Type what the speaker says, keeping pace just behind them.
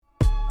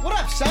What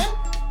up, son?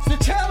 It's the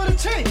Tale of the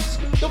Tapes.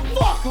 The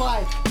fuck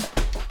life.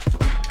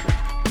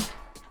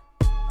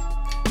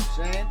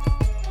 Saying?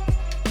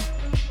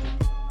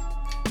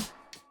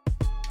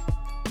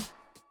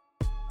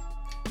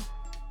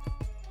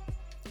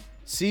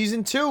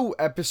 Season 2,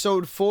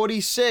 episode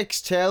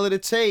 46, Tale of the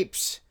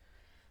Tapes.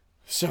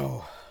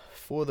 So,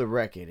 for the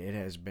record, it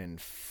has been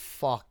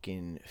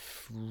fucking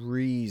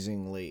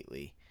freezing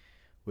lately.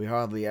 We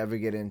hardly ever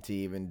get into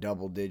even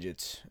double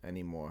digits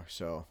anymore,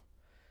 so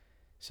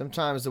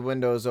sometimes the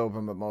window is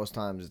open, but most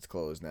times it's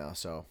closed now,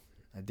 so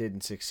I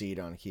didn't succeed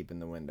on keeping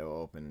the window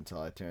open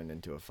until I turned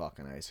into a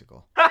fucking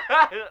icicle.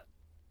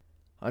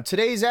 On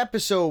today's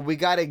episode, we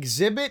got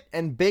Xzibit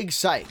and Big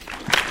Syke.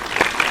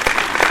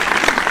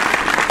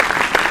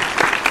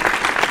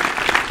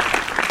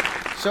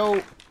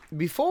 So,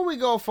 before we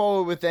go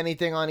forward with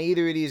anything on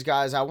either of these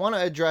guys, I want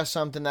to address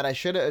something that I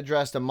should have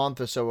addressed a month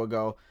or so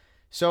ago.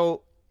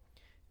 So,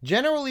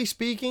 generally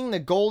speaking, the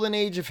golden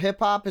age of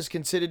hip-hop is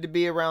considered to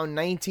be around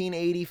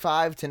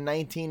 1985 to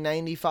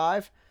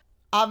 1995.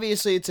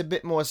 Obviously, it's a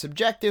bit more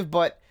subjective,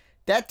 but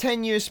that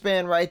 10-year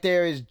span right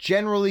there is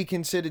generally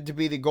considered to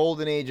be the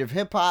golden age of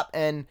hip-hop,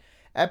 and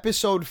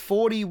episode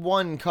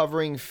 41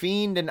 covering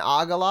Fiend and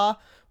Agala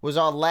was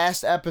our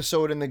last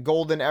episode in the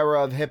golden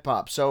era of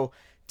hip-hop. So,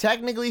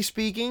 technically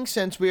speaking,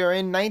 since we are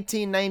in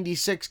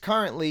 1996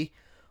 currently,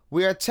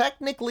 we are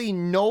technically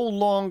no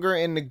longer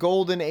in the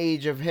golden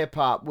age of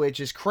hip-hop, which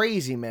is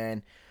crazy,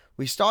 man.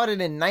 We started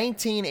in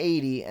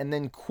 1980 and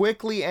then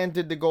quickly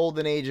entered the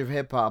golden age of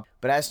hip-hop.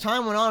 But as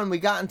time went on and we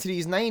got into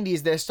these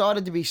 90s, there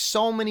started to be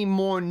so many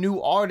more new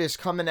artists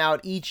coming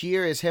out each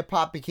year as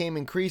hip-hop became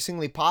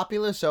increasingly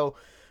popular. So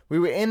we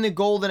were in the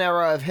golden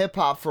era of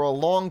hip-hop for a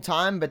long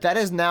time, but that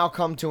has now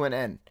come to an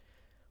end.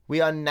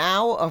 We are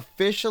now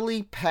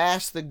officially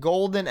past the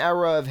golden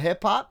era of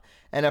hip-hop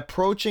and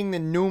approaching the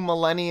new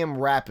millennium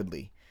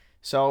rapidly.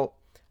 So,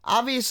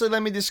 obviously,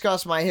 let me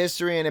discuss my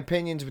history and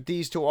opinions with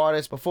these two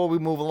artists before we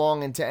move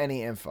along into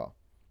any info.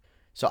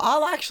 So,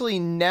 I'll actually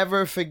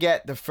never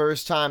forget the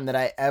first time that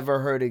I ever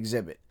heard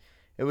Xzibit.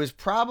 It was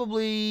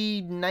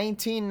probably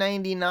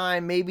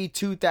 1999, maybe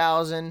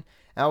 2000, and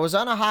I was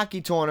on a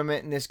hockey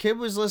tournament, and this kid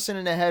was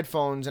listening to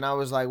headphones, and I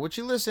was like, "What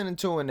you listening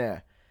to in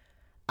there?"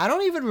 I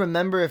don't even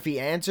remember if he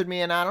answered me,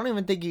 and I don't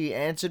even think he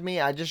answered me.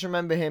 I just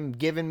remember him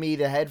giving me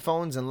the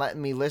headphones and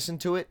letting me listen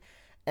to it.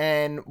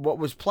 And what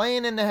was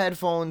playing in the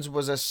headphones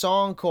was a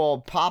song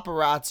called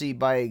Paparazzi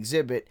by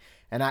Xzibit,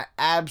 and I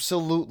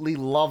absolutely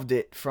loved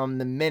it from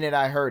the minute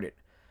I heard it.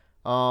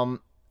 I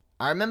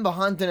remember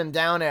hunting him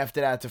down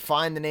after that to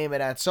find the name of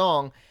that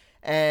song,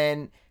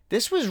 and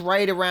this was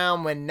right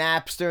around when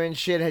Napster and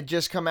shit had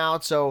just come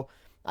out, so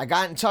I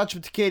got in touch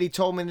with the kid. He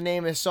told me the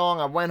name of the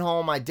song. I went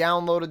home. I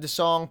downloaded the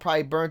song,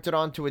 probably burnt it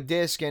onto a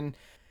disc. And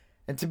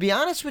to be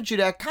honest with you,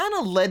 that kind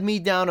of led me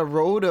down a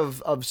road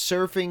of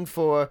surfing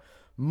for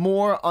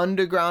more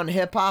underground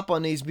hip-hop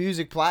on these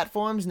music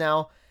platforms.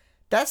 Now,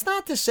 that's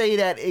not to say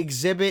that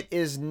Xzibit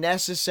is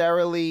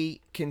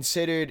necessarily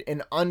considered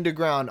an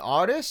underground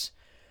artist.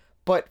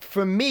 But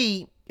for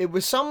me, it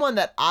was someone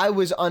that I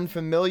was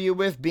unfamiliar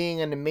with being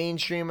in the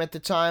mainstream at the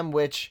time,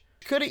 which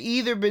could have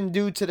either been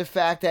due to the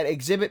fact that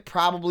Xzibit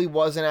probably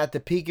wasn't at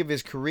the peak of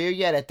his career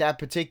yet at that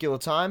particular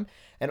time,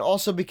 and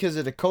also because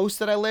of the coast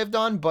that I lived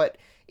on, but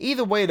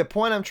either way, the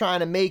point I'm trying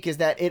to make is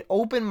that it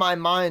opened my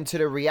mind to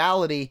the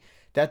reality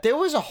that there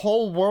was a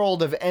whole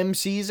world of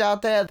MCs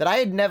out there that I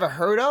had never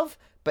heard of,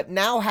 but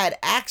now had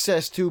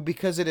access to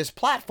because of this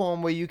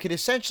platform where you could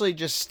essentially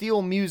just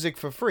steal music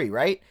for free,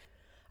 right?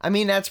 I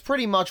mean, that's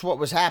pretty much what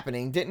was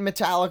happening. Didn't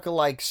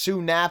Metallica,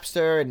 sue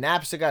Napster, and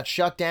Napster got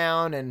shut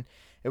down, and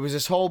it was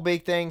this whole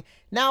big thing.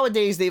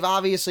 Nowadays, they've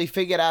obviously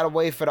figured out a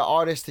way for the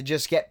artists to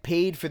just get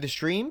paid for the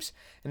streams.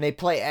 And they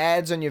play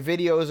ads on your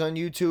videos on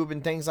YouTube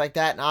and things like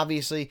that. And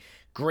obviously,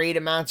 great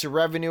amounts of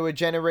revenue are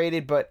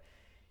generated. But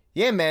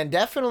yeah, man,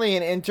 definitely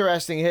an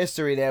interesting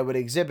history there with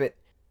Xzibit.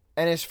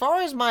 And as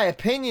far as my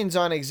opinions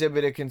on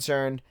Xzibit are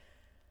concerned,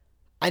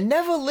 I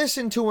never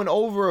listened to an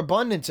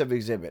overabundance of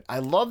Xzibit. I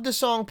love the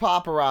song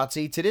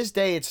Paparazzi. To this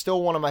day, it's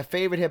still one of my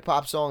favorite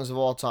hip-hop songs of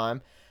all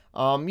time.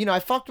 I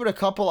fucked with a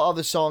couple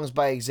other songs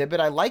by Xzibit.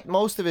 I liked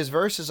most of his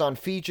verses on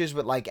features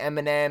with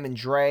Eminem and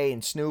Dre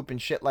and Snoop and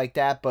shit like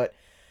that, but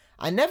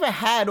I never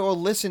had or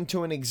listened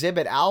to an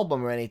Xzibit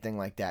album or anything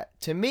like that.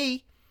 To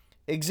me,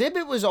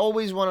 Xzibit was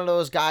always one of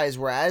those guys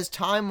where as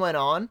time went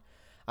on,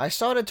 I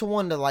started to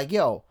wonder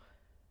yo,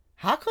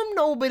 how come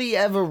nobody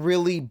ever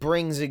really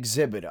brings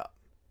Xzibit up?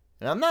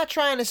 And I'm not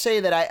trying to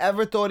say that I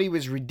ever thought he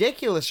was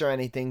ridiculous or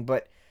anything,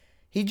 but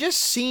he just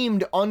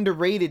seemed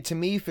underrated to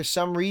me for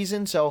some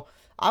reason, so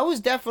I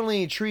was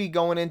definitely intrigued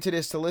going into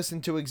this to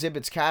listen to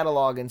Xzibit's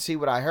catalog and see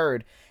what I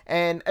heard.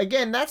 And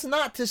again, that's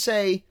not to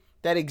say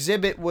that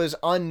Xzibit was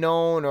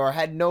unknown or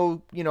had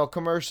no,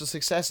 commercial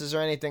successes or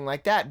anything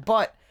like that.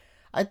 But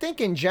I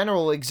think in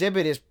general,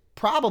 Xzibit is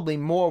probably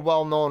more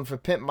well known for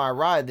Pimp My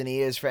Ride than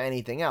he is for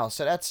anything else.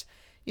 So that's,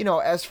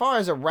 as far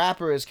as a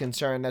rapper is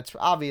concerned, that's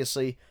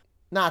obviously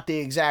not the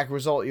exact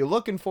result you're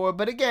looking for.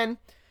 But again,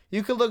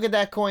 you could look at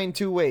that coin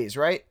two ways,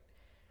 right?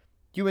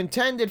 you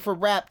intended for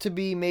rap to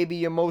be maybe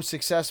your most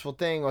successful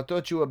thing, or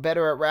thought you were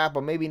better at rap,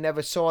 or maybe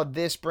never saw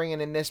this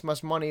bringing in this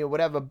much money or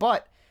whatever,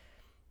 but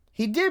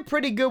he did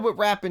pretty good with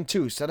rapping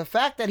too. So the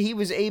fact that he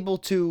was able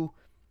to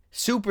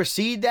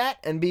supersede that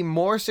and be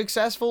more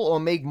successful or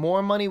make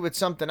more money with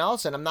something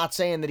else, and I'm not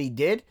saying that he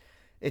did,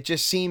 it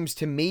just seems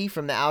to me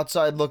from the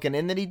outside looking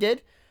in that he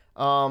did.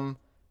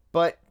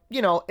 But,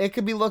 you know, it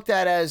could be looked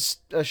at as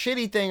a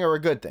shitty thing or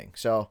a good thing.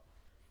 So,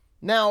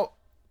 now,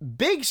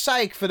 Big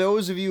Syke, for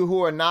those of you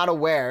who are not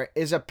aware,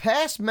 is a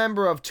past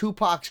member of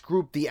Tupac's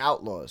group, The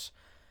Outlaws.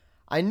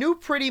 I knew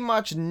pretty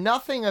much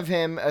nothing of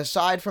him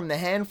aside from the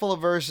handful of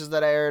verses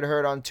that I had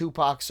heard on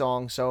Tupac's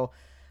songs, so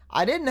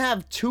I didn't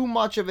have too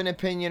much of an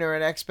opinion or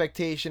an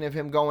expectation of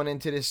him going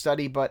into this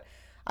study, but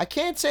I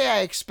can't say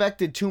I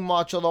expected too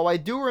much, although I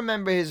do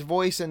remember his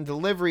voice and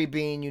delivery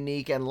being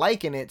unique and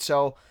liking it,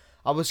 so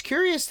I was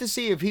curious to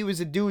see if he was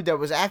a dude that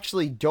was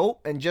actually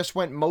dope and just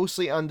went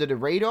mostly under the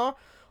radar,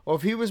 or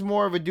if he was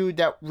more of a dude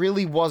that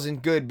really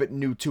wasn't good but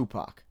knew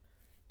Tupac.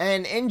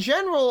 And in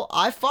general,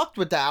 I fucked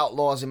with the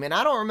Outlaws. I mean,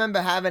 I don't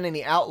remember having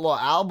any Outlaw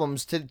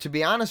albums. To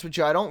be honest with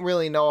you, I don't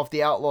really know if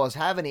the Outlaws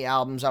have any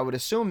albums. I would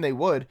assume they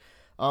would.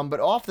 But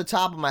off the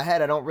top of my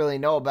head, I don't really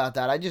know about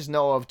that. I just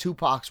know of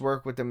Tupac's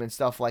work with them and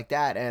stuff like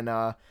that. And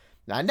I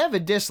never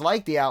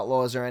disliked the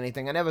Outlaws or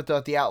anything. I never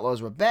thought the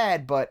Outlaws were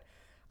bad, but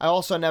I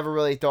also never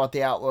really thought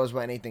the Outlaws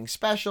were anything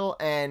special.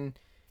 And,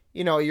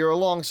 you know, you're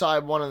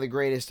alongside one of the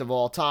greatest of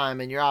all time,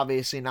 and you're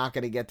obviously not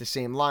going to get the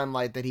same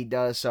limelight that he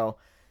does, so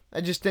I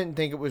just didn't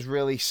think it was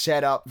really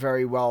set up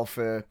very well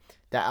for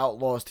the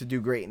Outlaws to do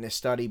great in this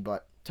study,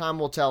 but time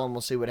will tell and we'll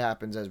see what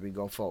happens as we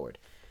go forward.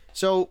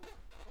 So,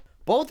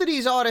 both of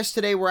these artists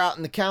today were out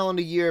in the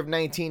calendar year of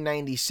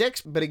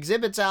 1996, but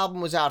Xzibit's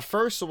album was out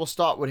first, so we'll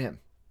start with him.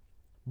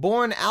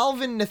 Born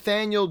Alvin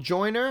Nathaniel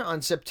Joyner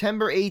on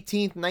September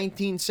 18,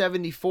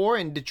 1974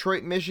 in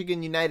Detroit,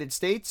 Michigan, United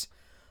States.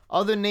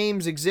 Other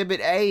names Xzibit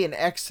A and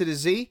X to the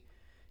Z.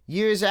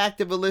 Years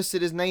active are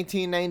listed as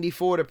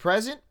 1994 to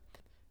present.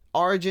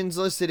 Origins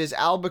listed as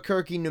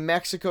Albuquerque, New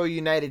Mexico,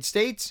 United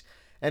States,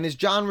 and his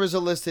genres are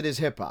listed as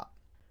hip-hop.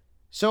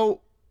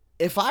 So,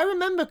 if I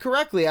remember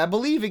correctly, I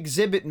believe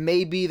Xzibit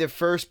may be the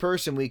first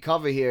person we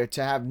cover here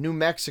to have New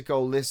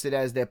Mexico listed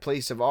as their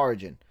place of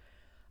origin.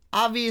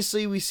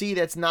 Obviously, we see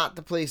that's not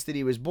the place that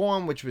he was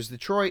born, which was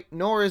Detroit,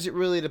 nor is it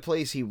really the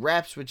place he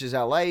reps, which is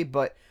LA,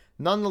 but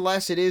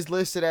nonetheless, it is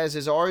listed as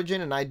his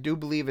origin, and I do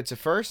believe it's a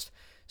first.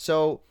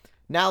 So,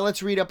 now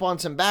let's read up on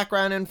some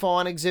background info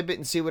on Xzibit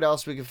and see what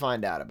else we can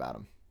find out about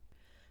him.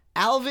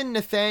 Alvin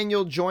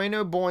Nathaniel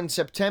Joyner, born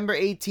September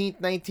 18,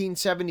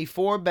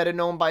 1974, better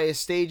known by his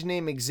stage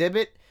name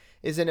Xzibit,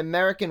 is an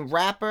American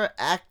rapper,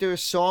 actor,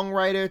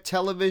 songwriter,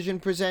 television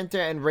presenter,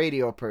 and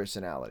radio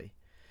personality.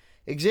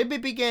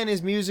 Xzibit began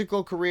his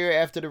musical career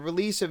after the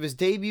release of his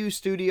debut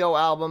studio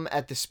album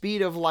At the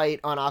Speed of Light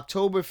on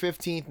October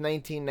 15,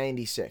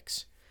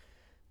 1996.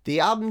 The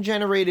album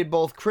generated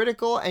both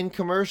critical and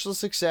commercial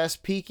success,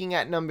 peaking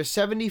at number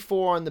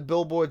 74 on the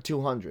Billboard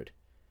 200.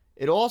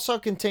 It also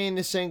contained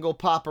the single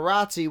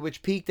Paparazzi,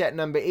 which peaked at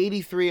number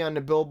 83 on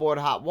the Billboard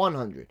Hot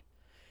 100.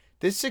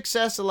 This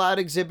success allowed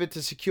Xzibit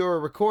to secure a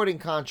recording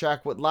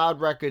contract with Loud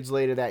Records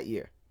later that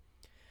year.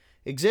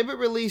 Xzibit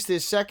released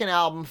his second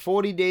album,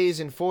 40 Days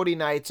and 40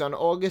 Nights, on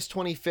August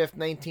 25,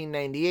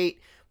 1998,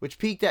 which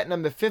peaked at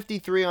number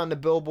 53 on the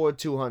Billboard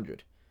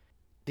 200.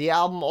 The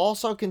album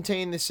also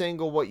contained the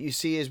single What You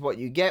See Is What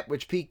You Get,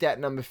 which peaked at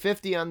number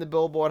 50 on the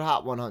Billboard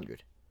Hot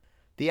 100.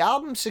 The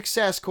album's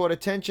success caught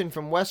attention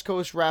from West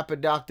Coast rapper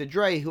Dr.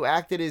 Dre, who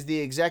acted as the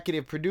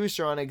executive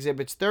producer on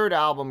Xzibit's third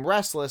album,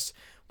 Restless,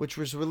 which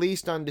was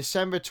released on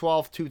December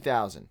 12,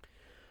 2000.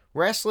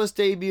 Restless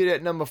debuted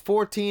at number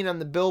 14 on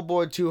the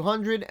Billboard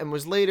 200 and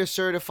was later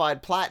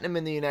certified platinum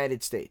in the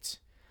United States.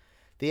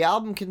 The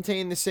album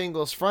contained the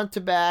singles Front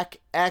to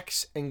Back,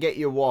 X, and Get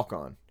Your Walk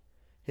On.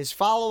 His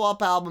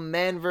follow-up album,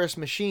 Man vs.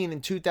 Machine,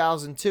 in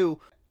 2002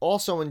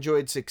 also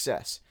enjoyed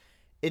success.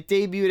 It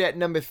debuted at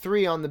number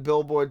 3 on the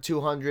Billboard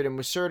 200 and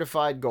was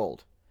certified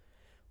gold.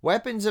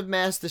 Weapons of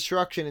Mass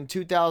Destruction in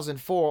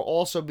 2004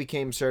 also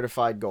became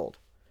certified gold.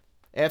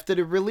 After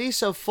the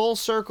release of Full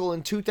Circle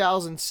in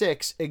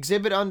 2006,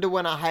 Xzibit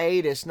underwent a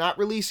hiatus, not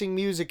releasing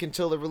music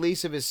until the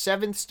release of his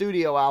 7th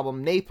studio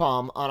album,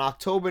 Napalm, on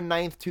October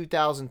 9,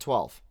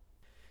 2012.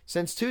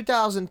 Since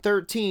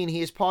 2013,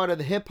 he is part of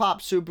the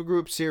hip-hop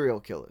supergroup Serial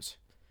Killers.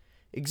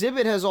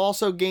 Xzibit has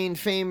also gained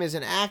fame as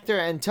an actor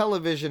and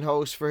television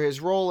host for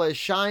his role as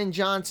Shine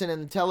Johnson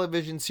in the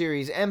television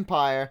series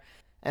Empire,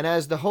 and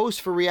as the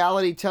host for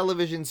reality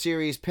television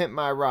series Pimp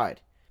My Ride.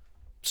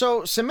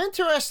 So, some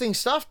interesting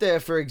stuff there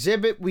for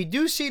Xzibit. We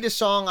do see the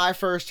song I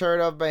first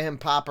heard of by him,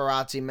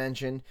 Paparazzi,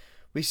 mentioned.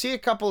 We see a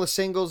couple of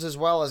singles as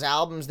well as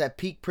albums that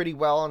peak pretty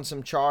well on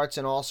some charts,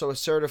 and also a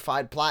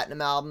certified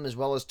platinum album as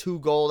well as 2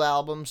 gold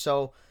albums.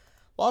 So,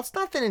 while it's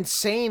nothing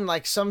insane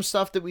like some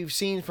stuff that we've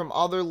seen from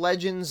other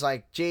legends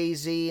like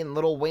Jay-Z and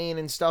Lil Wayne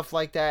and stuff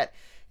like that,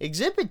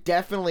 Xzibit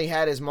definitely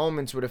had his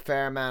moments with a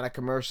fair amount of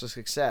commercial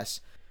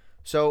success.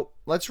 So,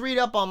 let's read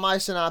up on my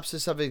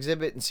synopsis of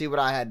Xzibit and see what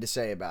I had to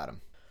say about him.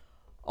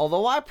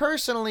 Although I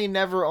personally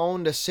never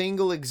owned a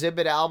single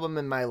Xzibit album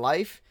in my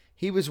life,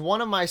 he was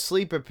one of my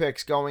sleeper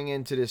picks going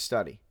into this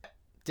study.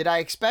 Did I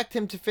expect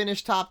him to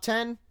finish top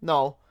 10?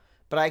 No,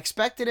 but I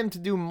expected him to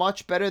do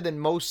much better than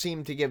most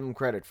seem to give him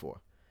credit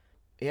for.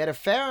 He had a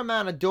fair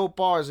amount of dope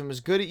bars and was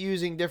good at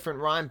using different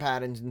rhyme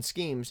patterns and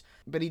schemes,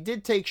 but he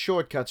did take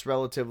shortcuts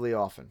relatively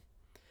often.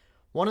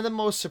 One of the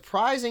most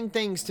surprising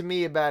things to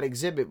me about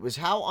Xzibit was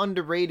how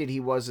underrated he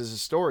was as a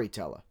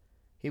storyteller.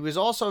 He was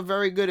also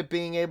very good at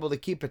being able to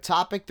keep a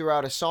topic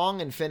throughout a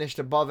song and finished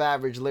above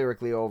average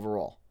lyrically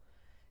overall.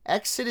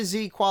 X to the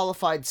Z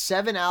qualified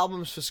 7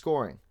 albums for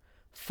scoring.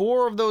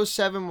 4 of those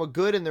 7 were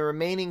good and the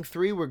remaining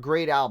 3 were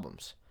great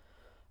albums.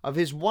 Of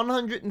his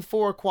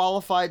 104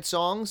 qualified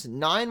songs,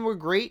 9 were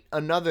great,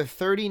 another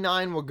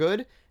 39 were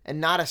good, and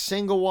not a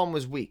single one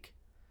was weak.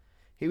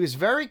 He was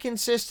very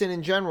consistent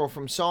in general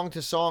from song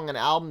to song and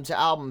album to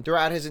album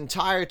throughout his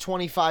entire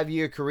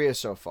 25-year career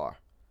so far.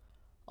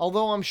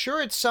 Although I'm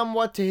sure it's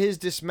somewhat to his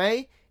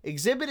dismay,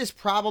 Xzibit is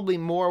probably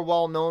more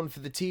well known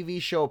for the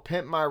TV show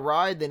Pimp My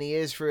Ride than he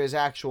is for his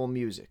actual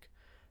music.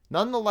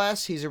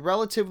 Nonetheless, he's a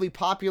relatively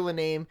popular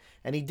name,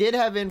 and he did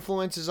have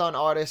influences on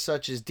artists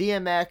such as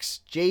DMX,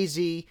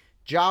 Jay-Z,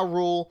 Ja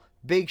Rule,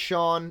 Big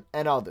Sean,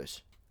 and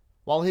others.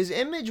 While his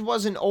image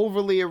wasn't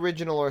overly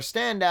original or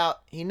standout,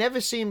 he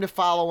never seemed to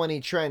follow any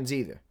trends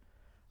either.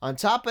 On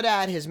top of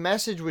that, his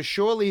message was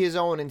surely his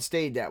own and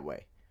stayed that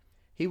way.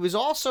 He was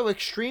also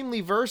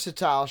extremely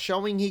versatile,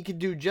 showing he could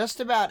do just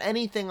about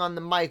anything on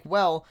the mic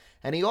well,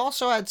 and he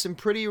also had some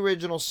pretty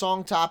original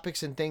song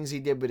topics and things he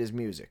did with his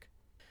music.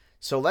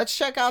 So let's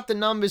check out the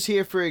numbers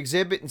here for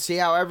Xzibit and see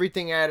how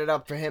everything added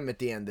up for him at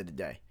the end of the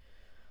day.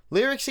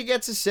 Lyrics, he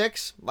gets a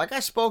 6. Like I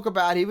spoke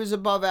about, he was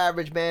above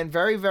average, man.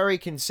 Very, very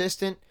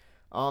consistent.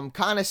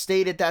 Kind of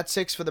stayed at that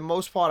 6 for the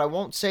most part. I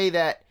won't say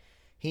that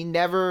he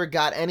never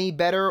got any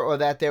better or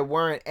that there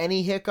weren't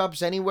any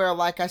hiccups anywhere.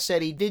 Like I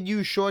said, he did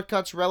use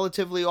shortcuts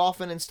relatively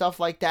often and stuff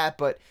like that,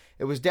 but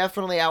it was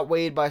definitely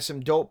outweighed by some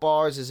dope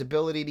bars, his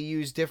ability to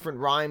use different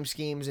rhyme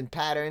schemes and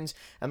patterns.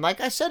 And like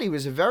I said, he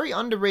was a very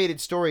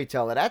underrated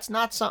storyteller. That's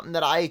not something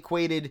that I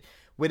equated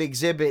with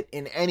Xzibit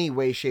in any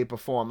way, shape, or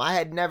form. I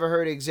had never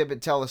heard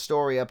Xzibit tell a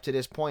story up to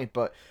this point,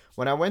 but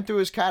when I went through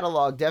his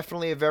catalog,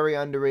 definitely a very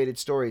underrated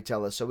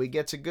storyteller. So he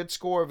gets a good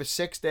score of a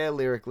 6 there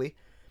lyrically.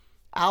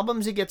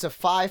 Albums, he gets a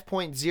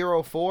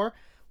 5.04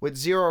 with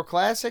 0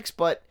 classics,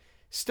 but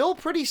still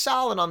pretty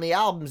solid on the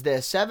albums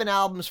there. 7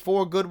 albums,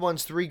 4 good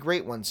ones, 3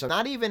 great ones. So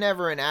not even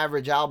ever an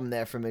average album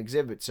there from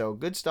Xzibit. So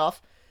good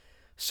stuff.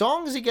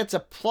 Songs, he gets a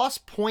plus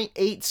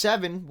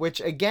 0.87, which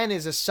again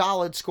is a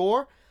solid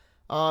score.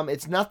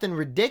 It's nothing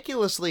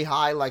ridiculously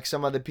high like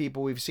some other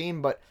people we've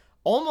seen, but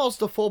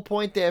almost a full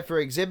point there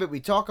for Xzibit. We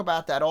talk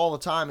about that all the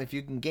time. If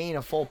you can gain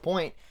a full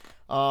point,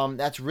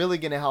 that's really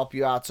going to help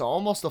you out. So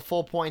almost a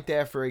full point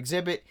there for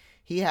Xzibit.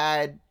 He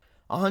had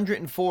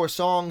 104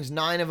 songs.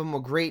 9 of them were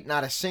great.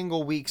 Not a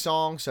single weak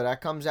song. So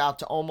that comes out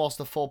to almost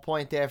a full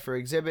point there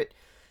for Xzibit.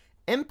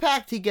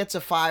 Impact, he gets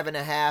a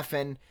 5.5.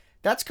 And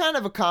that's kind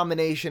of a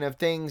combination of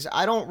things.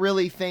 I don't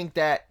really think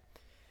that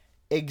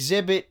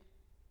Xzibit,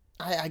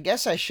 I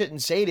guess I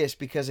shouldn't say this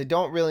because I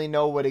don't really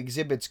know what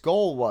Xzibit's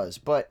goal was.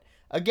 But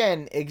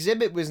again,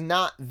 Xzibit was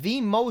not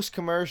the most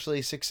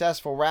commercially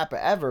successful rapper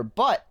ever,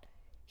 but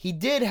he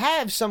did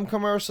have some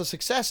commercial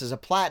successes. A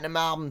platinum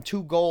album,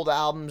 2 gold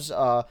albums,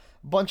 a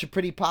bunch of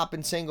pretty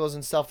poppin' singles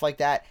and stuff like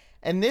that.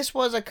 And this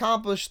was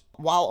accomplished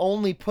while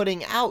only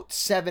putting out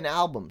 7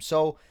 albums.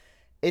 So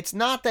it's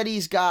not that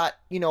he's got,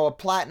 a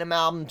platinum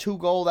album, 2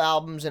 gold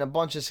albums, and a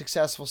bunch of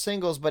successful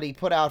singles, but he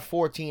put out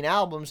 14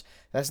 albums.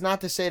 That's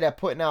not to say that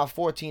putting out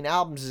 14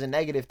 albums is a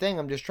negative thing.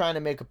 I'm just trying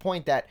to make a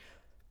point that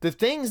the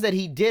things that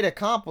he did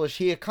accomplish,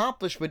 he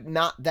accomplished with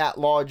not that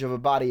large of a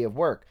body of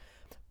work.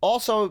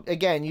 Also,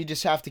 again, you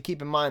just have to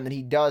keep in mind that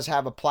he does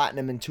have a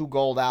platinum and 2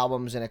 gold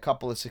albums and a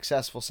couple of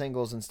successful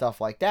singles and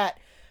stuff like that.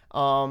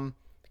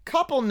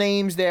 Couple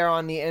names there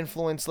on the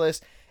influence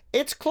list.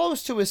 It's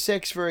close to a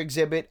 6 for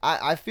Xzibit.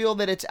 I feel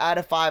that it's at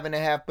a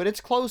 5.5, but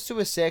it's close to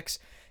a 6.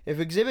 If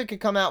Xzibit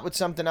could come out with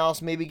something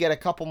else, maybe get a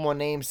couple more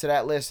names to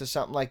that list or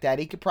something like that,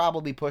 he could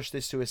probably push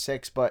this to a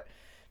 6, but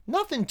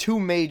nothing too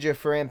major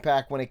for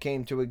impact when it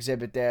came to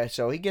Xzibit there.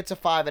 So he gets a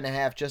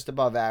 5.5, just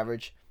above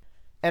average.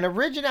 And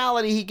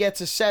originality, he gets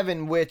a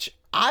 7, which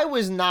I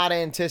was not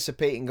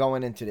anticipating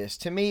going into this.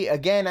 To me,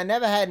 again, I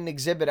never had an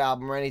Xzibit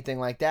album or anything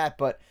like that,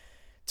 but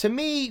to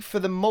me, for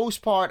the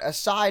most part,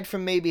 aside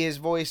from maybe his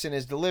voice and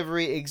his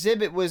delivery,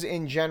 Xzibit was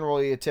in general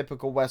a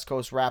typical West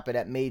Coast rapper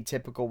that made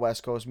typical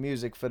West Coast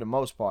music for the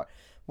most part,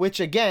 which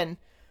again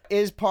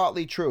is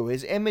partly true.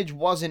 His image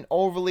wasn't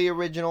overly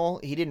original.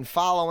 He didn't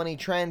follow any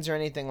trends or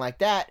anything like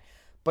that,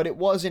 but it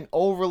wasn't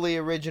overly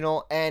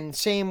original, and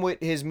same with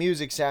his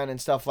music sound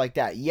and stuff like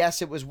that.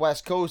 Yes, it was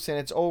West Coast in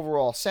its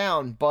overall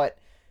sound, but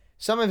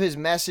some of his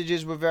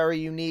messages were very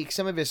unique.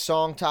 Some of his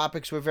song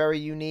topics were very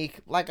unique.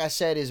 Like I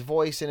said, his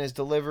voice and his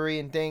delivery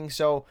and things.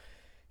 So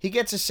he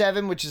gets a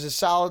 7, which is a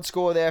solid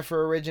score there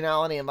for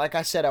originality. And like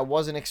I said, I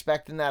wasn't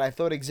expecting that. I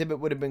thought Xzibit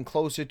would have been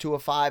closer to a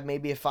 5,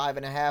 maybe a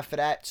 5.5 for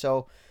that.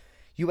 So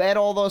You add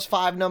all those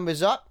 5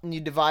 numbers up and you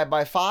divide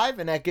by 5,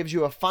 and that gives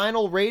you a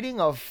final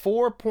rating of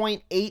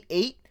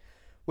 4.88,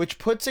 which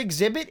puts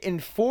Xzibit in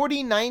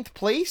 49th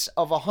place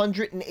of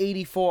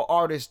 184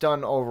 artists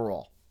done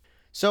overall.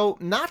 So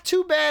not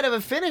too bad of a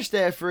finish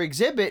there for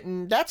Xzibit,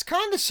 and that's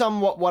kind of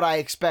somewhat what I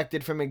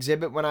expected from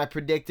Xzibit when I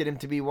predicted him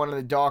to be one of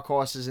the dark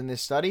horses in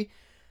this study.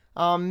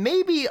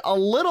 Maybe a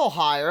little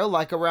higher,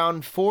 like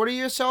around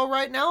 40 or so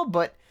right now,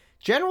 but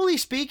generally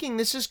speaking,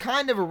 this is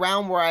kind of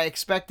around where I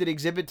expected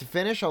Xzibit to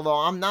finish, although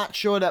I'm not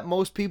sure that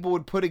most people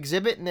would put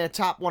Xzibit in their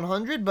top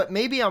 100, but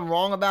maybe I'm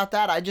wrong about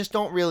that. I just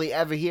don't really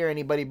ever hear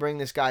anybody bring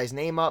this guy's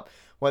name up,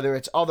 whether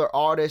it's other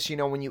artists,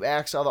 when you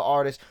ask other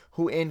artists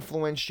who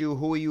influenced you,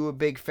 who are you a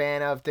big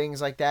fan of, things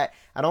like that.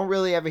 I don't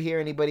really ever hear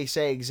anybody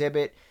say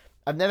Xzibit.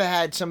 I've never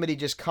had somebody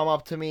just come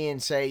up to me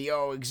and say,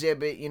 yo,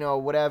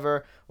 Xzibit,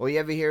 whatever, or you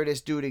ever hear this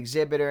dude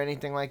Xzibit or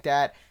anything like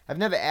that. I've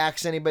never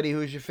asked anybody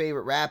who's your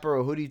favorite rapper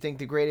or who do you think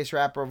the greatest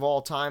rapper of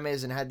all time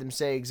is and had them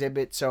say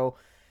Xzibit. So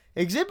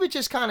Xzibit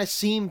just kind of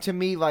seemed to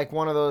me like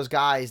one of those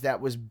guys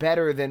that was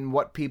better than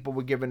what people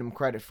were giving him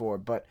credit for.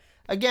 But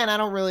again, I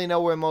don't really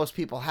know where most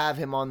people have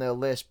him on their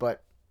list,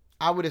 but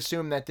I would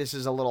assume that this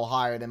is a little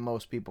higher than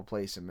most people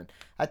place him. And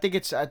I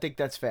think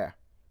that's fair.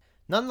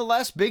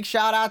 Nonetheless, big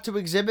shout out to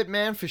Xzibit,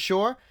 man, for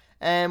sure.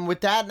 And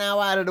with that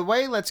now out of the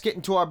way, let's get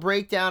into our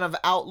breakdown of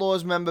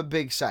Outlawz member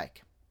Big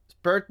Syke. His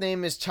birth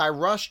name is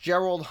Tyrus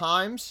Gerald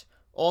Himes,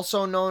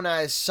 also known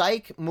as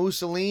Syke,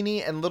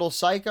 Mussolini, and Little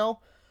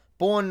Psycho.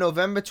 Born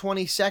November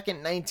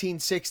 22nd,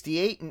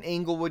 1968 in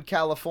Inglewood,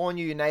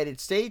 California, United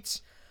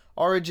States.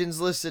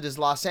 Origins listed as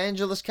Los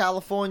Angeles,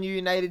 California,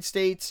 United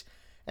States.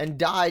 And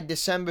died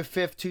December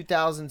 5th,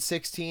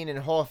 2016 in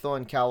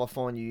Hawthorne,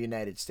 California,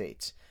 United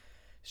States.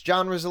 His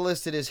genres are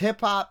listed as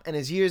hip-hop, and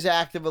his years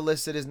active are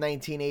listed as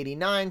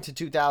 1989 to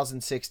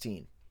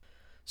 2016.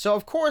 So,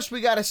 of course,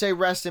 we gotta say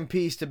rest in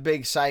peace to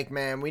Big Syke,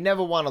 man. We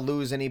never want to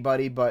lose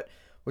anybody, but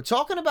we're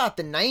talking about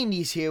the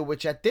 90s here,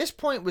 which at this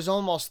point was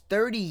almost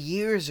 30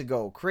 years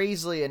ago,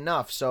 crazily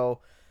enough. So,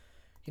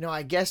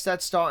 I guess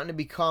that's starting to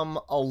become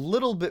a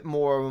little bit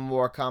more of a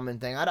more common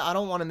thing. I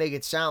don't want to make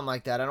it sound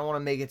like that. I don't want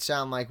to make it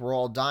sound like we're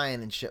all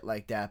dying and shit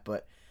like that,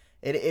 but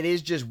It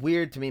is just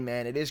weird to me,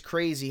 man. It is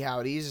crazy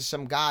how these are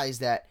some guys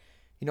that,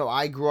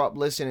 I grew up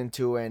listening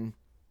to, and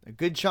a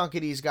good chunk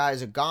of these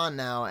guys are gone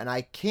now, and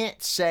I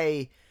can't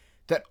say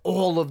that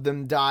all of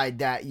them died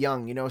that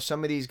young.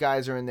 Some of these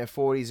guys are in their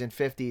 40s and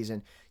 50s,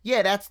 and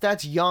yeah,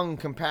 that's young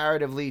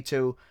comparatively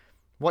to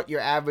what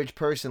your average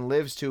person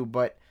lives to,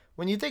 but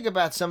when you think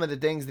about some of the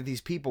things that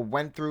these people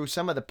went through,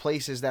 some of the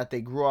places that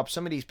they grew up,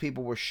 some of these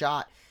people were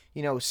shot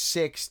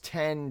 6,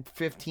 10,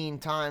 15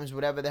 times,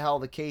 whatever the hell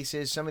the case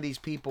is. Some of these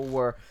people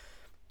were,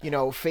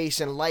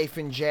 facing life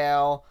in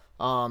jail,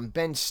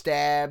 been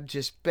stabbed,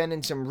 just been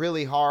in some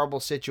really horrible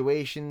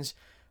situations,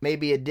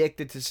 maybe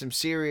addicted to some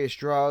serious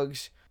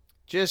drugs,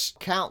 just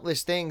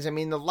countless things. I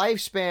mean, the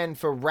lifespan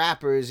for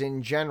rappers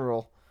in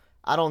general,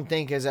 I don't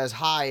think is as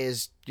high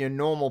as your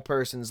normal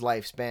person's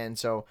lifespan.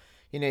 So,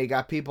 you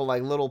got people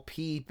like Lil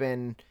Peep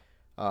and,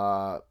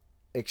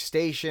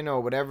 Extension or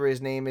whatever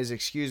his name is.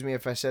 Excuse me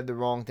if I said the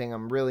wrong thing.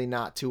 I'm really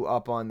not too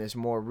up on this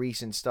more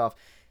recent stuff.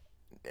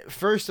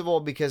 First of all,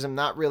 because I'm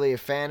not really a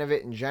fan of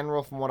it in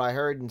general from what I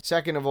heard. And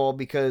second of all,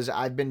 because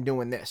I've been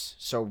doing this.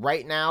 So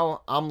right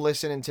now, I'm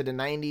listening to the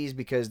 90s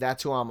because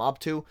that's who I'm up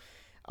to.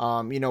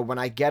 When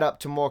I get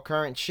up to more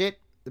current shit,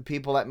 the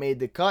people that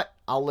made the cut,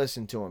 I'll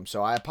listen to them.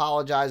 So I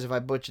apologize if I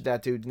butchered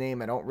that dude's name.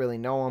 I don't really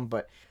know him.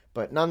 But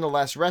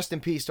nonetheless, rest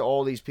in peace to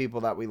all these people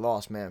that we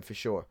lost, man, for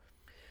sure.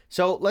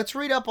 So let's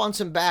read up on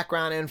some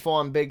background info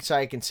on Big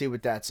Syke and see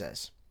what that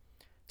says.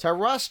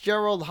 Tyrus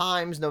Gerald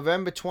Himes,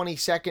 November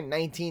 22nd,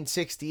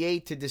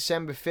 1968 to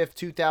December 5th,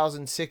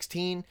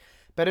 2016,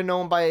 better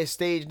known by his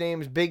stage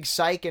names Big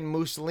Syke and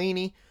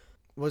Mussolini,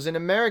 was an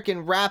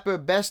American rapper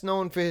best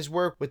known for his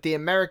work with the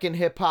American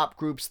hip-hop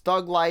groups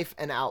Thug Life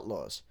and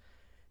Outlawz.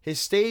 His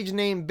stage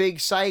name Big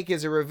Syke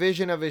is a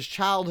revision of his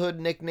childhood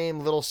nickname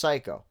Little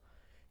Psycho.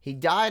 He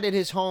died at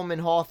his home in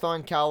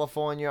Hawthorne,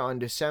 California on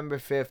December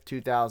 5th,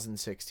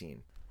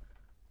 2016.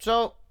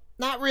 So,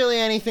 not really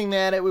anything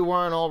there that we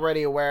weren't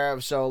already aware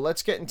of, so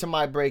let's get into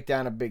my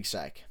breakdown of Big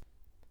Syke.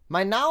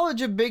 My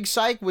knowledge of Big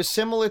Syke was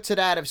similar to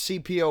that of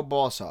CPO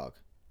Boss Hogg.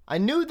 I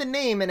knew the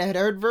name and had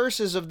heard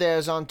verses of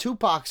theirs on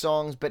Tupac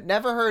songs, but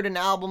never heard an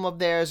album of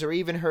theirs or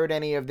even heard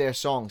any of their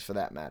songs for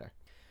that matter.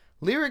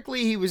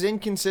 Lyrically, he was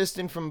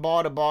inconsistent from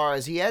bar to bar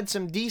as he had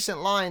some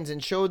decent lines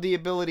and showed the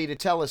ability to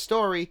tell a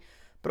story,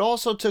 but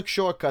also took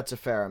shortcuts a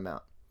fair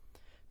amount.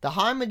 The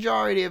high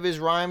majority of his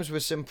rhymes were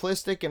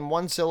simplistic and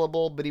one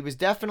syllable, but he was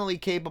definitely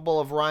capable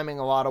of rhyming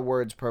a lot of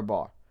words per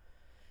bar.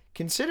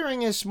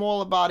 Considering his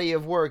smaller body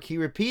of work, he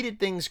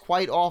repeated things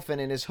quite often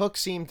and his hook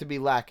seemed to be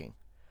lacking.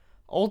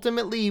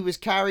 Ultimately, he was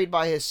carried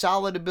by his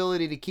solid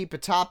ability to keep a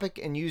topic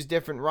and use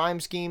different rhyme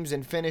schemes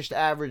and finished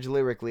average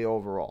lyrically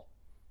overall.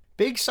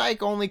 Big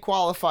Syke only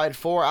qualified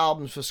 4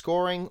 albums for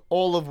scoring,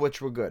 all of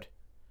which were good.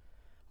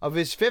 Of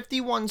his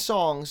 51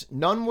 songs,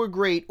 none were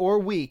great or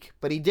weak,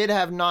 but he did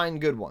have 9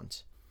 good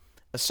ones.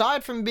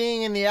 Aside from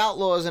being in the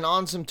Outlaws and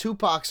on some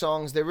Tupac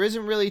songs, there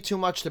isn't really too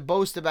much to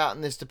boast about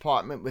in this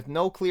department, with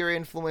no clear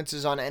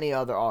influences on any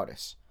other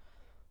artists.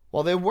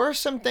 While there were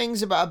some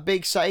things about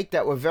Big Syke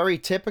that were very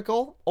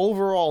typical,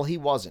 overall he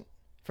wasn't.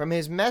 From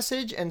his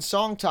message and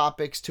song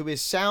topics to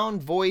his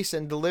sound, voice,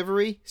 and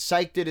delivery,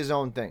 Syke did his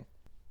own thing.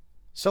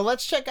 So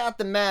let's check out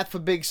the math for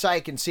Big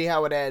Syke and see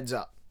how it adds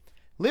up.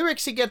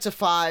 Lyrics, he gets a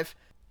 5.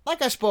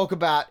 Like I spoke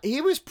about,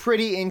 he was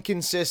pretty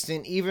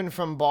inconsistent even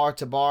from bar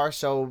to bar.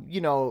 So,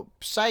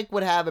 Syke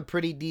would have a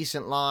pretty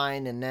decent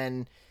line and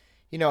then,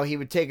 he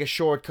would take a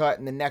shortcut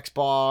in the next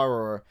bar,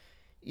 or,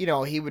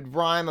 he would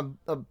rhyme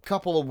a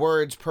couple of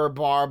words per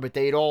bar, but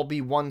they'd all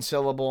be one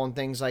syllable and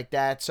things like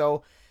that.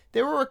 So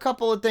there were a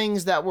couple of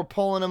things that were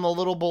pulling him a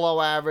little below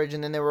average,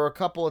 and then there were a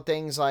couple of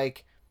things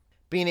like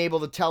being able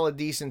to tell a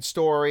decent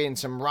story and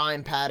some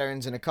rhyme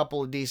patterns and a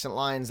couple of decent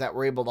lines that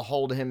were able to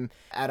hold him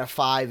at a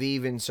 5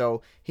 even.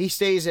 So he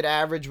stays at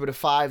average with a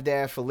 5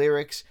 there for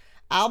lyrics.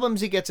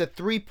 Albums, he gets a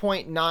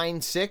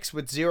 3.96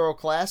 with 0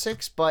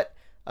 classics, but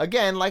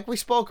again, like we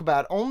spoke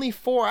about, only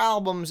 4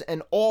 albums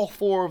and all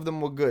 4 of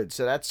them were good.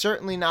 So that's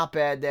certainly not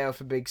bad there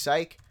for Big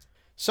Syke.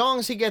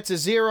 Songs, he gets a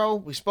 0.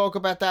 We spoke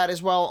about that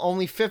as well.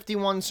 Only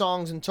 51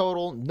 songs in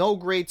total. No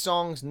great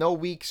songs, no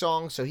weak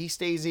songs. So he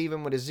stays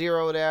even with a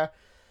 0 there.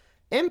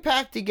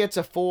 Impact, he gets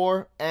a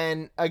 4,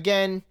 and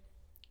again,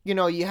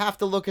 you have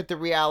to look at the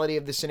reality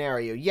of the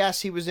scenario.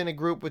 Yes, he was in a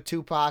group with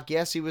Tupac.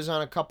 Yes, he was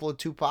on a couple of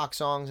Tupac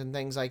songs and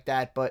things like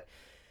that, but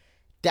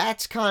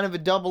that's kind of a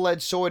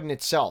double-edged sword in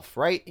itself,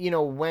 right?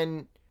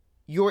 When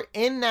you're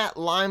in that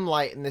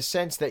limelight in the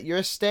sense that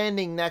you're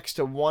standing next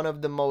to one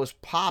of the most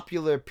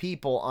popular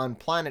people on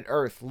planet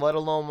Earth, let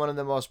alone one of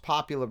the most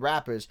popular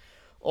rappers,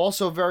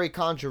 also very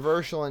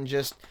controversial and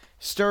just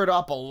stirred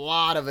up a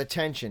lot of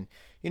attention.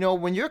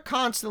 When you're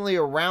constantly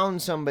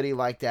around somebody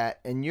like that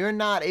and you're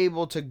not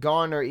able to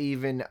garner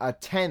even a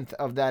tenth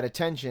of that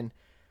attention,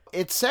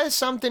 it says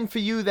something for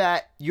you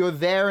that you're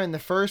there in the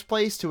first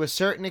place to a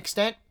certain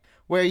extent,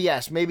 where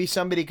yes, maybe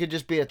somebody could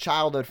just be a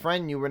childhood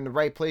friend, you were in the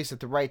right place at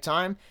the right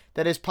time.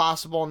 That is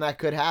possible and that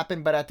could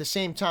happen, but at the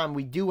same time,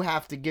 we do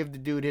have to give the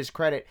dude his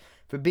credit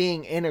for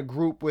being in a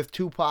group with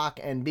Tupac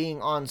and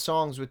being on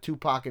songs with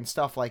Tupac and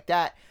stuff like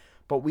that.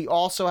 But we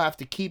also have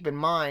to keep in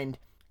mind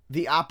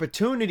the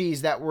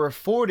opportunities that were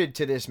afforded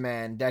to this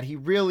man that he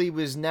really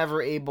was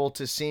never able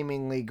to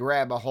seemingly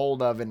grab a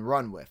hold of and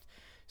run with.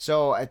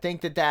 So I think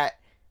that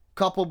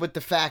coupled with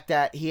the fact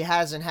that he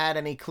hasn't had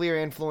any clear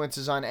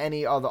influences on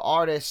any other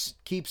artists,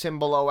 keeps him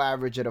below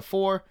average at a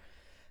 4.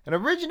 And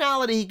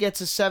originality, he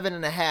gets a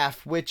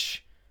 7.5,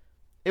 which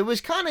it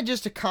was kind of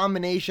just a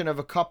combination of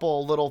a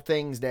couple of little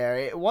things there.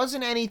 It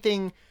wasn't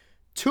anything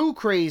too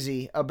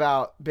crazy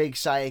about Big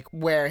Syke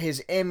where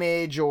his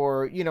image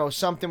or,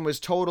 something was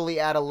totally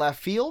out of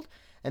left field.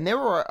 And there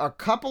were a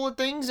couple of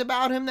things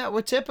about him that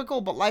were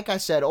typical, but like I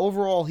said,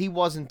 overall, he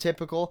wasn't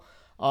typical.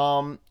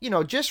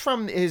 Just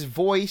from his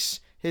voice,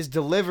 his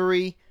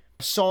delivery,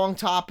 song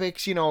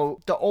topics,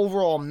 the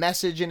overall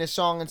message in his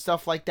song and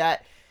stuff like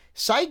that,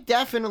 Syke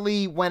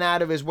definitely went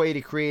out of his way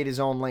to create his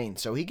own lane.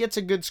 So he gets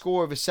a good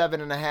score of a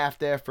 7.5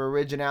 there for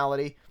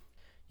originality.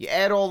 You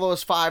add all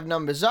those 5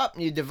 numbers up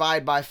and you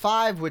divide by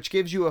 5, which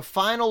gives you a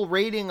final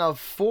rating of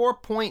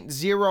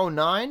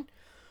 4.09,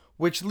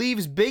 which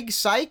leaves Big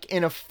Syke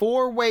in a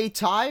 4-way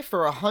tie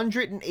for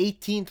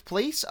 118th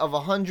place of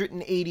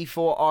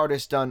 184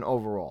 artists done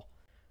overall.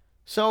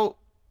 So,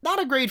 not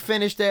a great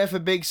finish there for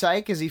Big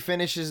Syke as he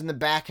finishes in the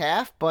back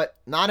half, but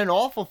not an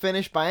awful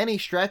finish by any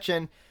stretch.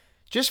 And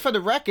just for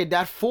the record,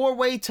 that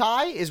 4-way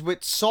tie is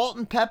with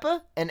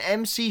Salt-N-Pepa and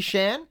MC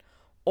Shan,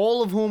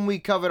 all of whom we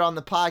covered on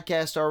the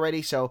podcast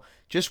already, so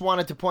just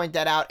wanted to point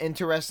that out.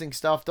 Interesting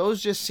stuff.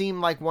 Those just seem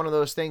like one of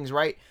those things,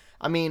 right?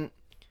 I mean,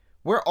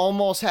 we're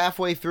almost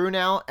halfway through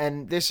now,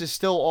 and this is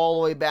still all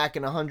the way back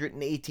in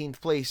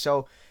 118th place.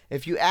 So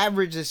if you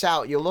average this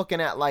out, you're looking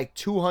at like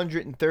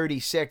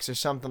 236 or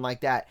something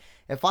like that.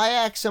 If I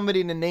asked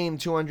somebody to name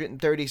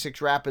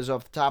 236 rappers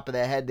off the top of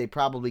their head, they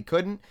probably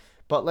couldn't.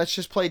 But let's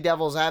just play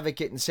devil's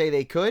advocate and say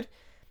they could.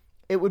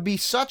 It would be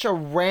such a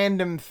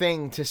random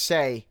thing to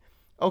say,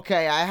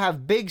 okay, I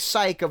have Big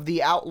Syke of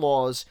the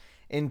Outlaws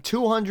in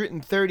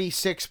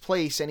 236th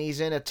place, and he's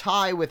in a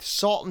tie with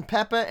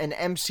Salt-N-Pepa and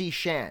MC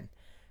Shan.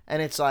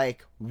 And it's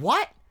like,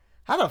 what?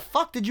 How the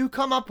fuck did you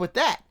come up with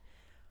that?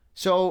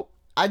 So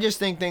I just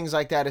think things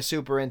like that are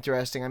super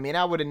interesting. I mean,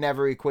 I would have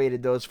never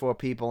equated those 4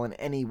 people in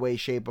any way,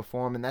 shape, or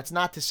form. And that's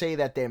not to say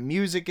that their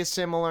music is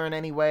similar in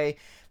any way.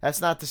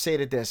 That's not to say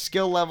that their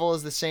skill level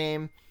is the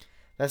same.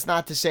 That's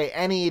not to say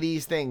any of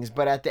these things,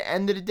 but at the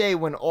end of the day,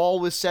 when all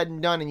was said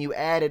and done and you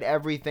added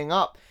everything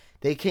up,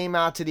 they came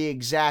out to the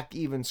exact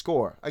even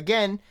score.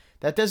 Again,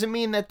 that doesn't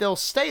mean that they'll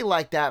stay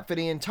like that for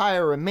the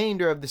entire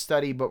remainder of the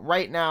study, but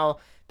right now,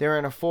 they're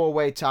in a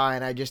 4-way tie,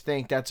 and I just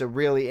think that's a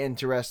really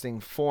interesting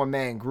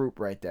 4-man group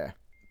right there.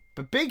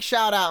 But big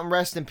shout out and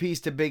rest in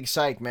peace to Big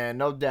Syke, man,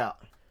 no doubt.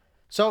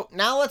 So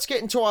now let's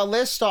get into our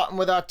list, starting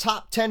with our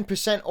top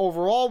 10%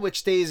 overall, which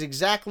stays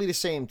exactly the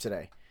same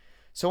today.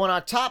 So in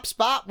our top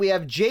spot, we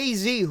have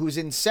Jay-Z, who's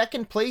in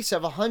second place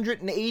of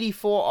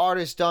 184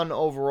 artists done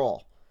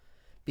overall.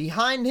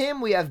 Behind him,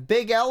 we have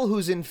Big L,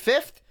 who's in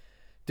fifth.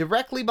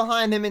 Directly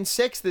behind him in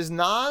sixth is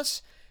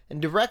Nas.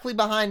 And directly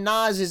behind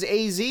Nas is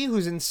AZ,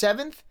 who's in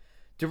seventh.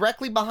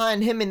 Directly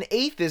behind him in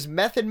eighth is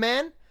Method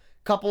Man.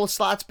 Couple of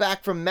slots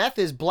back from Meth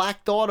is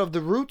Black Thought of the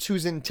Roots,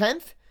 who's in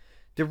 10th.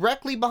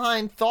 Directly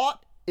behind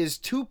Thought is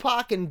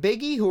Tupac and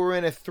Biggie, who are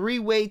in a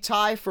three-way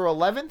tie for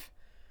 11th.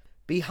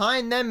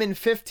 Behind them in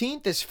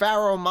 15th is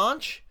Pharoahe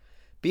Monch.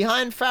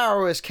 Behind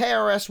Pharoahe is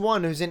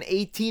KRS-One, who's in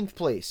 18th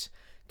place.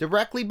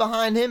 Directly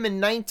behind him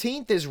in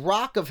 19th is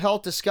Rock of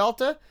Heltah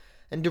Skeltah.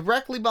 And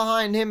directly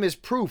behind him is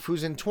Proof,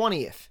 who's in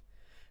 20th.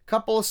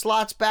 Couple of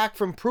slots back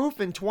from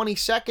Proof in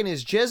 22nd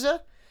is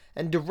GZA.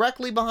 And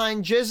directly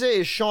behind GZA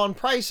is Sean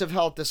Price of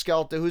Heltah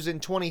Skeltah, who's in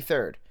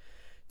 23rd.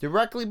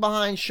 Directly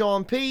behind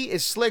Sean P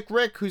is Slick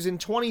Rick, who's in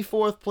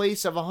 24th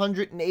place of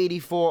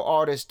 184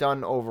 artists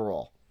done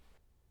overall.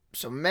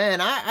 So man,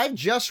 I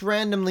just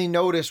randomly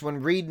noticed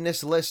when reading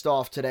this list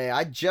off today,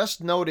 I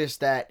just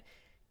noticed that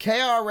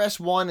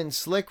KRS-One and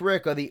Slick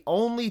Rick are the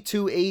only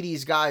two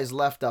 80s guys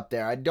left up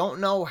there. I don't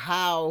know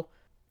how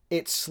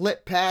it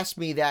slipped past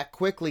me that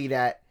quickly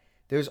that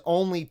there's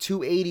only two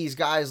 80s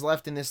guys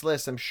left in this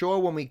list. I'm sure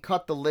when we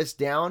cut the list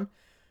down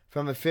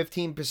from a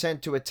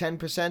 15% to a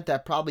 10%,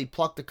 that probably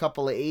plucked a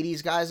couple of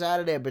 80s guys out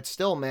of there. But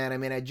still, man, I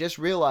mean, I just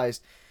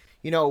realized,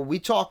 we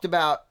talked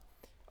about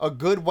a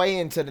good way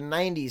into the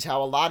 90s,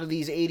 how a lot of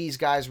these 80s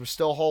guys were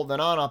still holding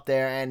on up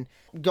there. And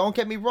don't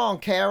get me wrong,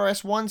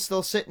 KRS-One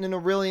still sitting in a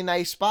really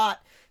nice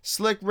spot.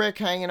 Slick Rick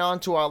hanging on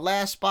to our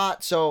last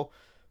spot. So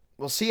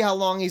we'll see how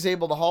long he's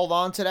able to hold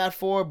on to that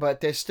for.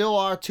 But there still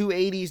are two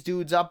 80s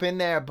dudes up in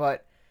there.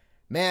 But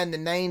man, the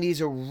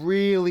 90s are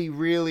really,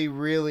 really,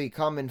 really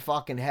coming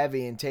fucking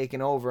heavy and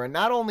taking over. And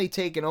not only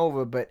taking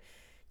over, but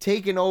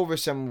taking over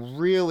some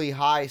really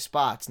high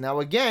spots.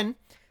 Now, again,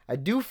 I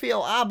do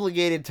feel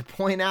obligated to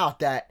point out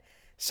that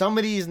some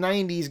of these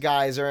 90s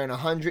guys are in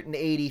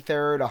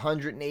 183rd,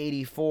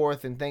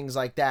 184th, and things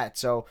like that.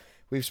 So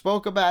we've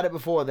spoke about it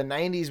before. The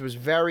 90s was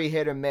very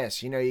hit or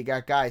miss. You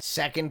got guys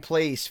 2nd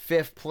place,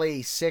 5th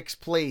place, 6th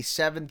place,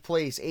 7th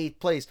place, 8th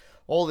place.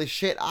 All this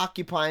shit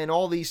occupying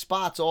all these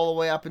spots all the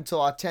way up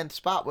until our 10th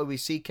spot where we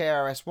see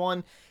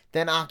KRS-One,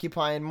 then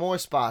occupying more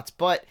spots.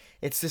 But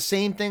it's the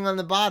same thing on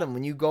the bottom.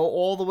 When you go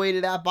all the way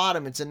to that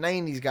bottom, it's a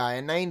 90s guy,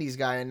 a 90s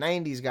guy, a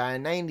 90s guy, a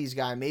 90s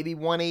guy, maybe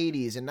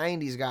 180s, a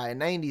 90s guy, a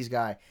 90s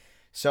guy.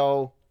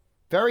 So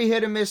very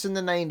hit or miss in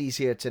the 90s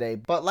here today.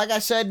 But like I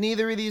said,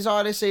 neither of these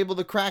artists able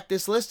to crack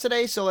this list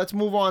today. So let's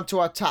move on to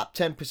our top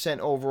 10%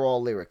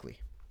 overall lyrically.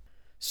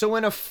 So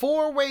in a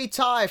four-way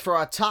tie for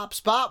our top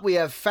spot, we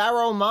have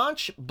Pharoahe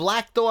Monch,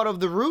 Black Thought of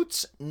the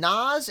Roots,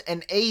 Nas,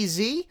 and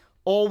AZ,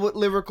 all with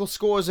lyrical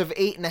scores of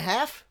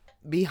 8.5.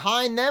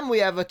 Behind them, we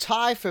have a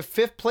tie for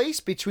 5th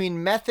place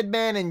between Method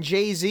Man and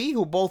Jay-Z,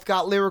 who both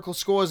got lyrical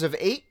scores of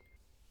 8.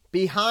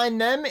 Behind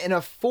them, in a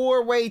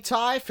four-way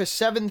tie for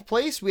 7th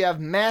place, we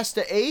have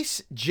Masta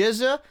Ace,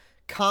 GZA,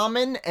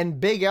 Common, and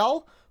Big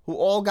L, who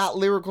all got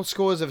lyrical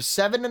scores of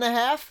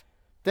 7.5.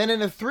 Then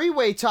in a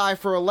three-way tie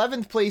for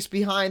 11th place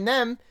behind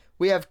them,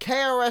 we have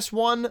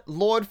KRS-One,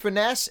 Lord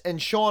Finesse, and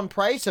Sean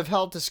Price of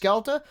Heltah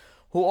Skeltah,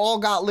 who all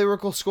got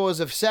lyrical scores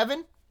of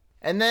 7.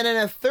 And then in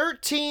a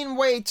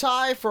 13-way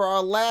tie for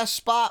our last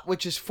spot,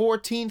 which is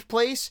 14th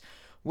place,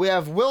 we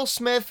have Will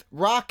Smith,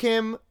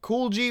 Rakim,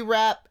 Kool G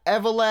Rap,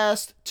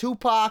 Everlast,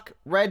 Tupac,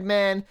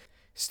 Redman,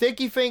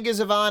 Sticky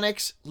Fingers of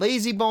Onyx,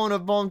 Lazy Bone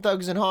of Bone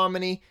Thugs and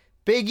Harmony,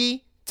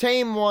 Biggie,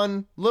 Tame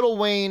One, Lil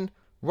Wayne,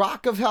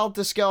 Rock of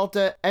Heltah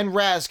Skeltah, and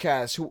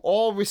Razkaz, who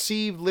all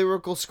received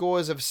lyrical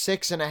scores of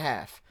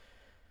 6.5.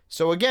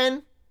 So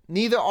again,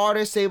 neither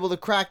artist able to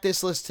crack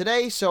this list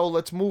today, so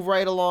let's move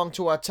right along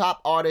to our top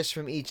artists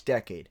from each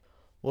decade.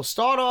 We'll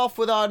start off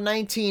with our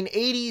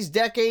 1980s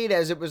decade,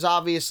 as it was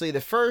obviously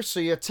the first, so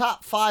your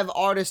top 5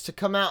 artists to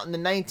come out in the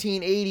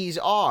 1980s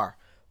are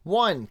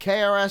 1.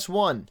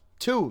 KRS-One,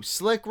 2.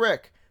 Slick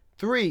Rick,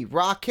 3.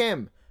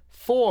 Rakim,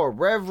 4.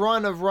 Rev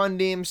Run of Run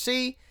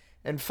DMC,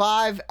 and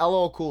 5.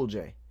 LL Cool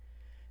J.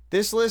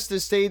 This list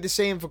has stayed the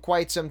same for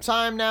quite some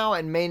time now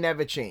and may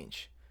never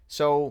change.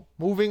 So,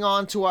 moving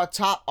on to our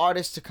top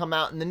artists to come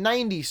out in the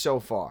 90s so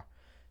far.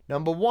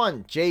 Number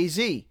 1,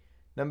 Jay-Z.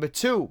 Number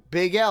 2,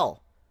 Big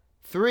L.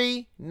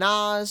 3,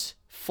 Nas.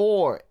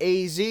 4,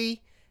 AZ.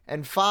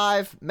 And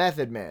 5,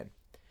 Method Man.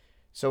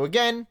 So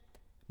again,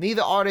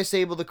 neither artist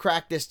able to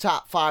crack this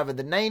top 5 of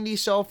the 90s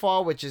so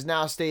far, which has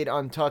now stayed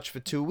untouched for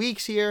 2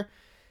 weeks here.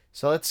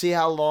 So let's see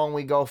how long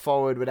we go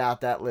forward without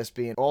that list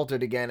being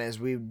altered again, as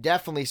we've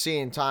definitely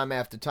seen time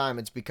after time.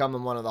 It's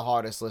becoming one of the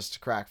hardest lists to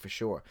crack for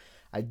sure.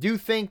 I do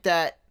think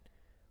that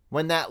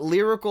when that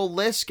lyrical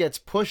list gets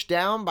pushed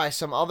down by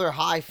some other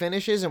high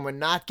finishes and we're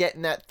not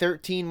getting that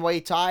 13-way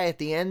tie at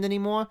the end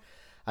anymore,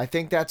 I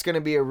think that's going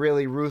to be a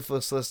really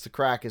ruthless list to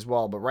crack as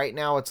well. But right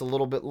now it's a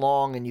little bit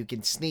long and you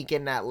can sneak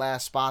in that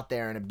last spot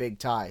there in a big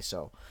tie.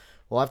 So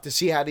we'll have to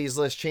see how these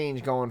lists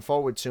change going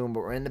forward soon.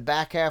 But we're in the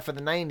back half of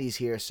the 90s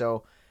here,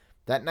 so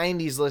That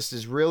 90s list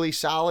is really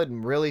solid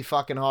and really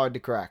fucking hard to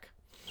crack.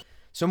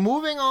 So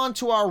moving on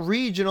to our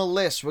regional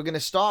list, we're going to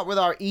start with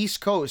our East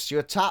Coast.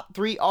 Your top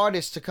 3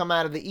 artists to come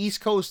out of the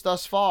East Coast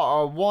thus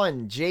far are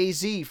 1.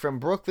 Jay-Z from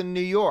Brooklyn, New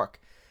York,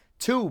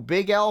 2.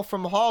 Big L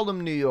from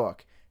Harlem, New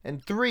York,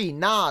 and 3.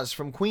 Nas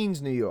from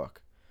Queens, New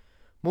York.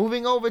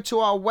 Moving over to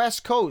our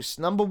West Coast,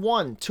 number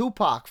 1,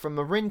 Tupac from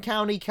Marin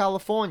County,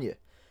 California.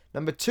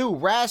 Number 2,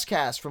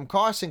 Razcast from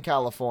Carson,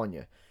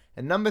 California.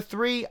 And number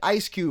 3,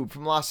 Ice Cube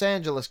from Los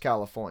Angeles,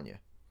 California.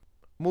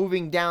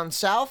 Moving down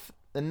south,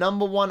 the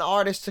number 1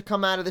 artist to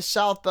come out of the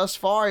South thus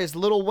far is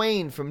Lil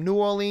Wayne from New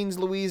Orleans,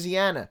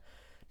 Louisiana.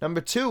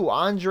 Number 2,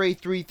 Andre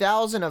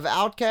 3000 of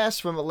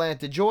Outkast from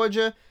Atlanta,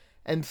 Georgia.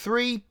 And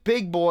 3,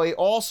 Big Boy,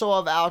 also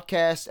of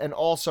Outkast and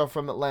also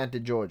from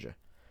Atlanta, Georgia.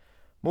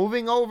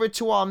 Moving over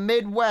to our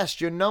Midwest,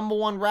 your number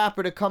 1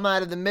 rapper to come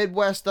out of the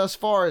Midwest thus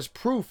far is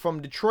Proof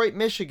from Detroit,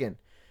 Michigan.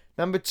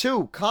 Number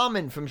 2,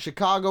 Common from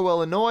Chicago,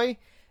 Illinois.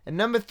 And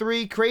number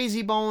 3,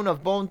 Crazy Bone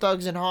of Bone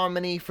Thugs and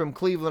Harmony from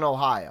Cleveland,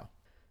 Ohio.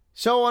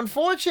 So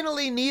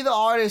unfortunately, neither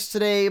artist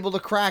today able to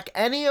crack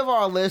any of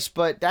our lists,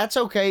 but that's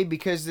okay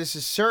because this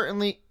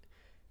certainly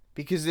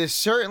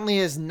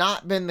has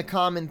not been the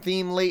common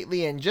theme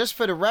lately. And just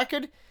for the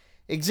record,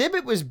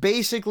 Exhibit was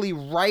basically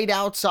right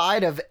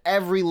outside of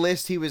every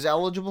list he was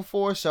eligible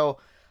for. So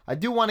I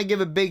do want to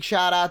give a big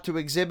shout out to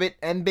Exhibit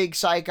and Big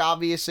Psych,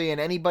 obviously, and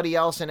anybody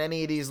else in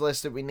any of these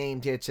lists that we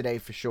named here today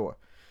for sure.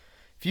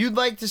 If you'd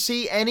like to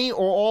see any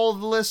or all of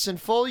the lists in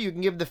full, you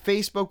can give the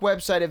Facebook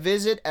website a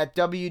visit at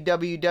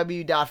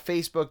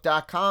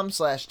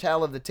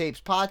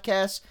www.facebook.com/taleofthetapes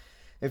podcast.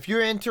 If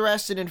you're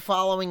interested in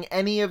following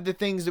any of the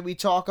things that we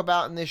talk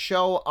about in this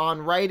show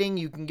on writing,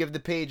 you can give the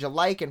page a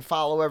like and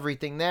follow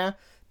everything there.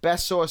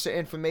 Best source of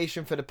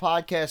information for the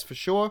podcast for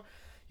sure.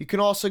 You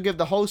can also give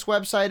the host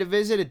website a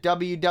visit at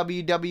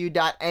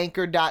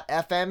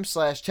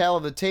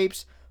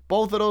www.anchor.fm/taleofthetapes.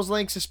 Both of those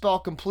links are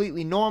spelled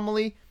completely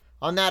normally.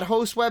 On that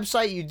host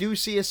website, you do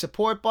see a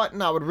support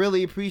button. I would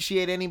really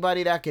appreciate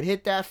anybody that could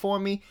hit that for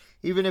me,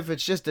 even if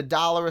it's just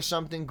 $1 or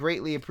something.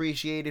 Greatly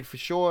appreciated for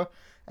sure.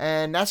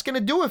 And that's going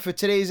to do it for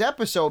today's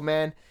episode,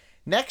 man.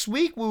 Next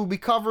week, we will be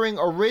covering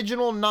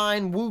Original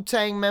 9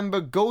 Wu-Tang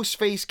member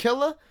Ghostface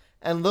Killah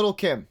and Lil'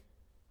 Kim.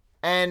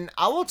 And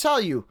I will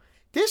tell you,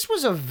 this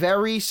was a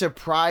very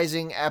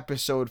surprising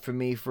episode for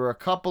me for a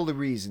couple of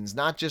reasons,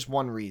 not just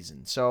one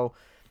reason. So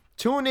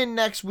tune in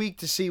next week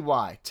to see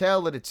why.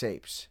 Tale of the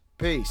Tapes.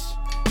 Peace.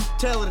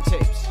 Tale of the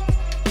Tapes.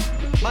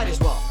 Might as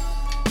well.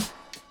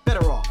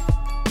 Better off.